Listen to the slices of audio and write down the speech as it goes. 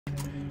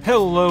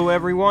Hello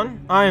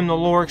everyone, I am the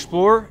Lore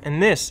Explorer,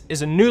 and this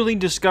is a newly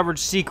discovered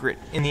secret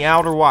in the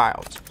Outer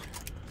Wilds.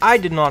 I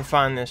did not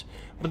find this,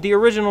 but the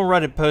original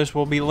Reddit post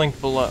will be linked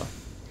below.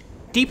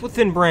 Deep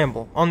within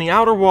Bramble, on the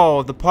outer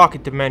wall of the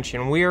pocket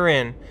dimension we are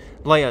in,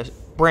 lay a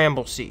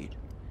bramble seed.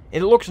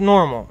 It looks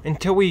normal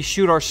until we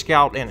shoot our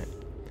scout in it.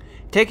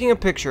 Taking a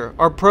picture,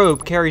 our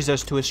probe carries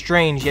us to a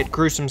strange yet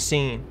gruesome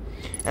scene.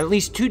 At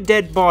least 2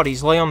 dead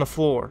bodies lay on the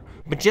floor,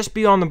 but just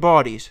beyond the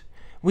bodies,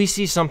 we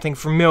see something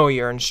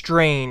familiar and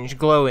strange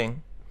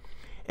glowing.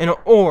 An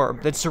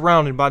orb that's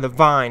surrounded by the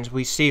vines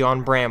we see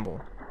on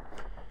Bramble.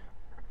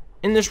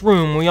 In this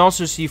room we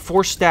also see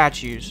 4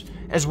 statues,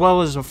 as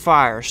well as a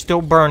fire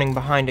still burning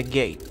behind a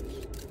gate.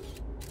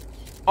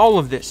 All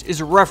of this is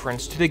a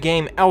reference to the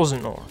game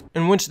Elsinore,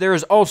 in which there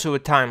is also a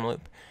time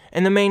loop,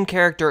 and the main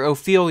character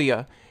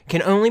Ophelia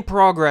can only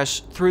progress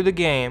through the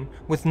game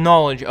with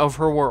knowledge of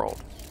her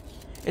world.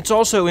 It's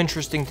also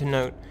interesting to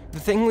note, the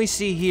thing we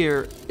see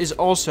here is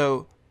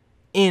also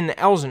in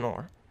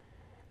Elsinore.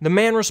 The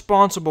man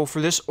responsible for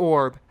this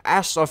orb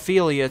asks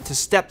Ophelia to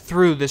step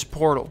through this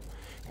portal,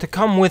 to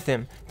come with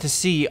him to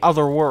see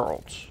other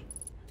worlds.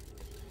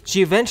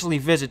 She eventually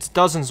visits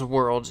dozens of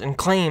worlds and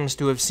claims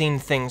to have seen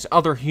things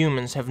other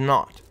humans have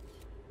not.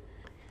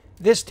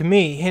 This to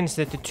me hints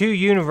that the 2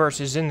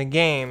 universes in the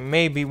game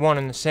may be one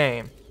and the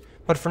same.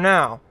 But for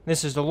now,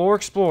 this is the Lore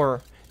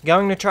Explorer,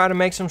 going to try to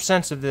make some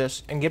sense of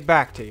this and get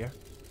back to you.